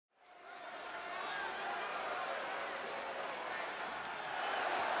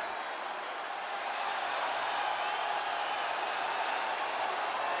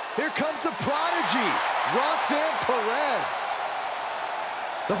Here comes the prodigy, Roxanne Perez.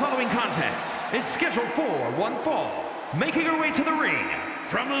 The following contest is scheduled for one fall. Making her way to the ring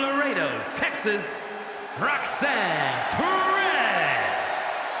from Laredo, Texas, Roxanne Perez.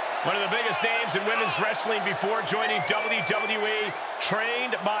 One of the biggest names in women's wrestling before joining WWE,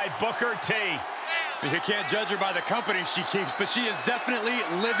 trained by Booker T. You can't judge her by the company she keeps, but she is definitely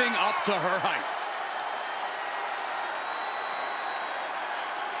living up to her hype.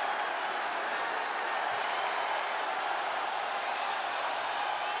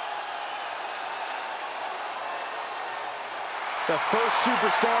 The first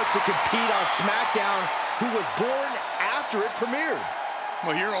superstar to compete on SmackDown who was born after it premiered.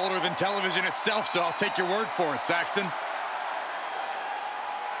 Well, you're older than television itself, so I'll take your word for it, Saxton.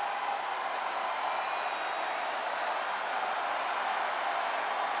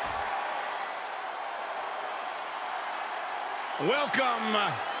 Welcome,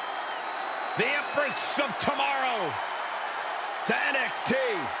 the Empress of Tomorrow, to NXT.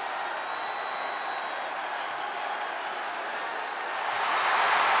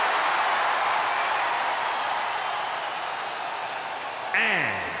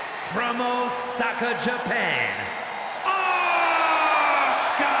 And from Osaka, Japan,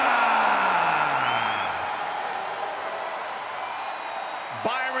 Asuka!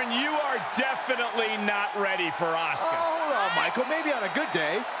 Byron, you are definitely not ready for Asuka. Oh, hold on, Michael. Maybe on a good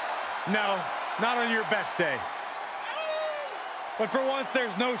day. No, not on your best day. But for once,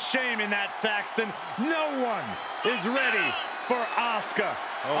 there's no shame in that, Saxton. No one is ready for Asuka.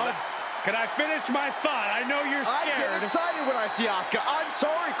 Can I finish my thought? I know you're scared. I get excited when I see Asuka. I'm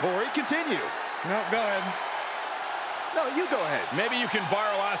sorry, Corey. Continue. No, go ahead. No, you go ahead. Maybe you can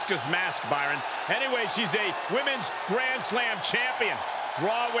borrow Asuka's mask, Byron. Anyway, she's a Women's Grand Slam champion.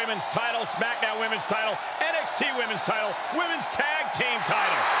 Raw Women's title, SmackDown Women's title, NXT Women's title, Women's Tag Team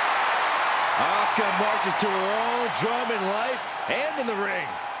title. Asuka marches to her own drum in life and in the ring.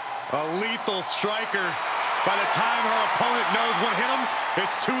 A lethal striker. By the time her opponent knows what hit him,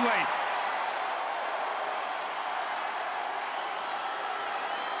 it's too late.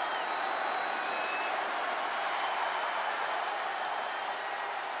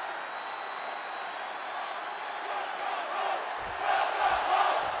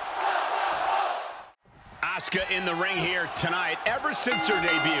 Asuka in the ring here tonight. Ever since her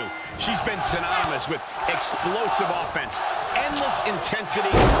debut, she's been synonymous with explosive offense, endless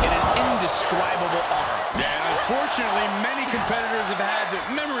intensity, and an indescribable aura. Yeah, and unfortunately, many competitors have had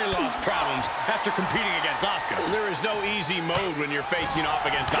memory loss problems after competing against Asuka. There is no easy mode when you're facing off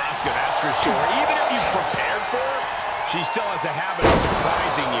against Asuka, that's for sure. Even if you've prepared for her, she still has a habit of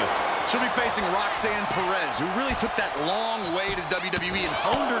surprising you. She'll be facing Roxanne Perez, who really took that long way to WWE and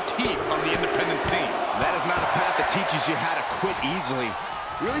honed her teeth on the independent scene. That is not a path that teaches you how to quit easily.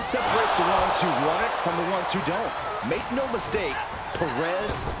 Really separates the ones who want it from the ones who don't. Make no mistake,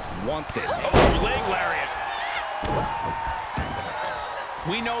 Perez wants it. Oh, leg lariat.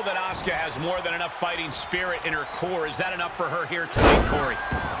 We know that Asuka has more than enough fighting spirit in her core. Is that enough for her here tonight, Corey?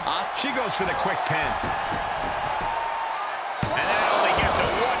 She goes for the quick pin. And that only gets a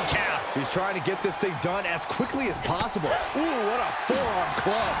 1 count. She's trying to get this thing done as quickly as possible. Ooh, what a forearm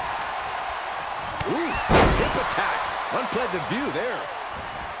club. Ooh, hip attack. Unpleasant view there.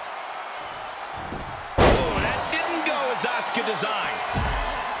 Oh, that didn't go as Asuka designed.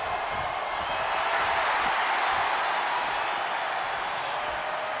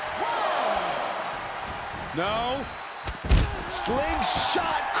 No.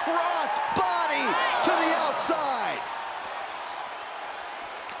 Slingshot cross body to the outside.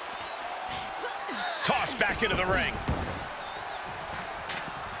 Tossed back into the ring.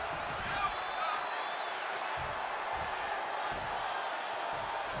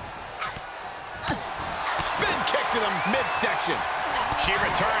 Spin kick to the midsection. She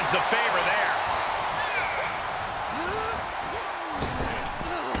returns the favor there.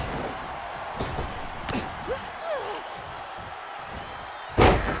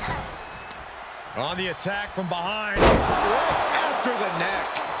 On the attack from behind. Right after the neck.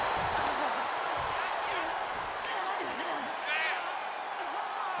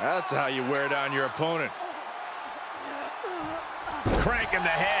 That's how you wear down your opponent. Crank in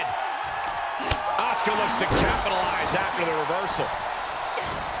the head. Asuka looks to capitalize after the reversal.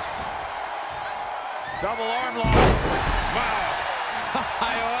 Double arm lock. Wow.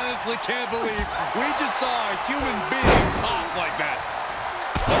 I honestly can't believe we just saw a human being tossed like that.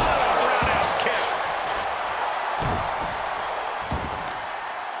 Oh, roundhouse kick.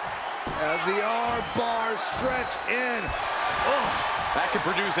 As the arm bars stretch in. Oh. That could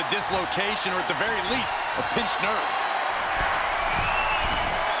produce a dislocation or at the very least, a pinched nerve.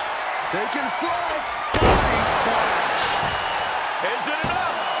 Taking flight. Body splash. Is it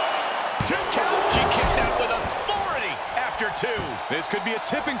enough? 2 count. She kicks out with authority after 2. This could be a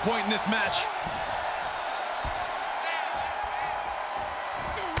tipping point in this match.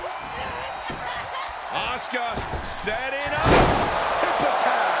 Asuka setting up. Hip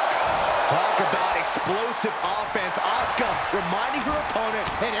attack. Talk about explosive offense. Asuka reminding her opponent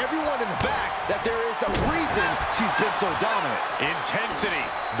and everyone in the back that there is a reason she's been so dominant. Intensity.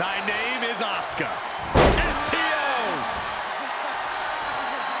 Thy name is Asuka. STO.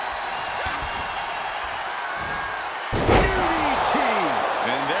 DDT.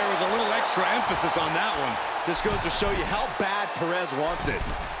 And there was a little extra emphasis on that one. This goes to show you how bad Perez wants it.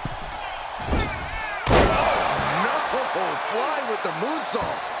 No, flying with the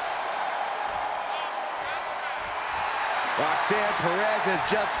moonsault. Roxanne Perez is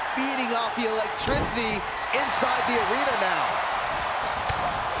just feeding off the electricity inside the arena now.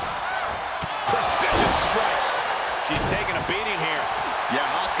 Precision strikes. She's taking a beating here.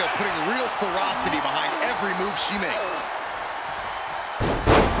 Yeah, Asuka putting real ferocity behind every move she makes.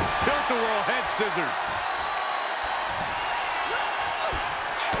 Tilt-a-whirl head scissors.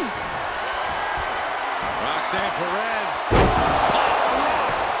 Roxanne Perez.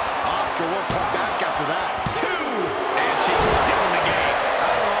 Rocks. Asuka won't come back after that. 2. And she's still in the game. I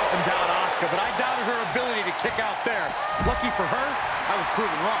don't often doubt Asuka, but I doubted her ability to kick out there. Lucky for her, I was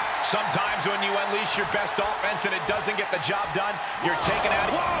proven wrong. Sometimes when you unleash your best offense and it doesn't get the job done, you're taken out.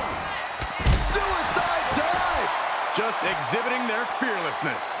 Whoa! Suicide dive! Just exhibiting their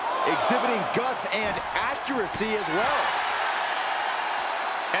fearlessness. Exhibiting guts and accuracy as well.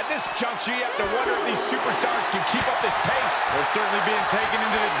 At this juncture, you have to wonder if these superstars can keep up this pace. They're certainly being taken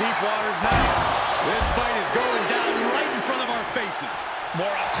into the deep waters now. This fight is going down right in front of our faces. More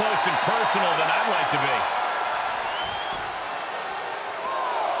up close and personal than I'd like to be.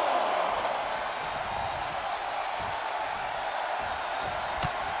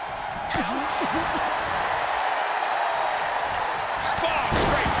 Oh,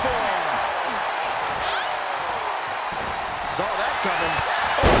 straight forward. Saw that coming.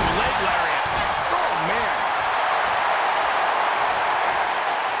 Oh, leg lariat. Oh, man.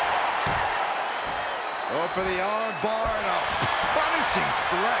 Oh, for the arm bar and a punishing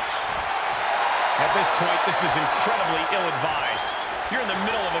stretch. At this point, this is incredibly ill-advised. You're in the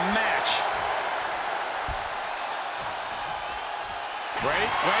middle of a match. Wait,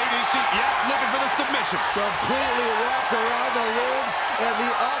 is she? Yep, looking for the submission. Completely wrapped around the ribs, and the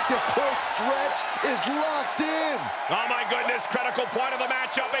octopus stretch is locked in. Oh, my goodness, critical point of the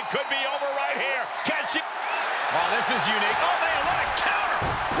matchup. It could be over right here. Can she? Oh, this is unique. Oh, man, what a counter.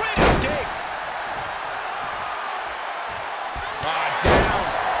 Great escape. Down.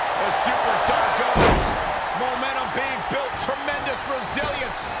 The superstar goes. Momentum being built. Tremendous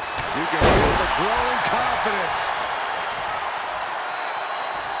resilience. You can feel the growing confidence.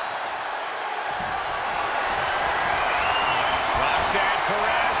 Roxanne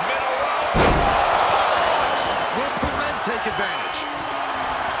Perez, middle row. Will Perez take advantage?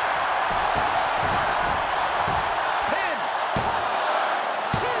 Pin.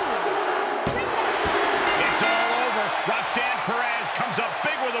 It's all over. Roxanne Perez comes up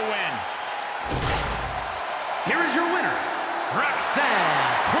big with a win. Here is your winner,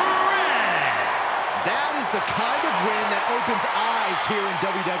 Roxanne Perez. That is the kind of win that opens eyes here in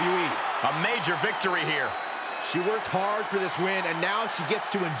WWE. A major victory here. She worked hard for this win, and now she gets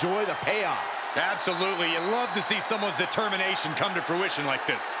to enjoy the payoff. Absolutely. You love to see someone's determination come to fruition like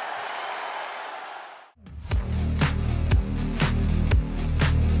this.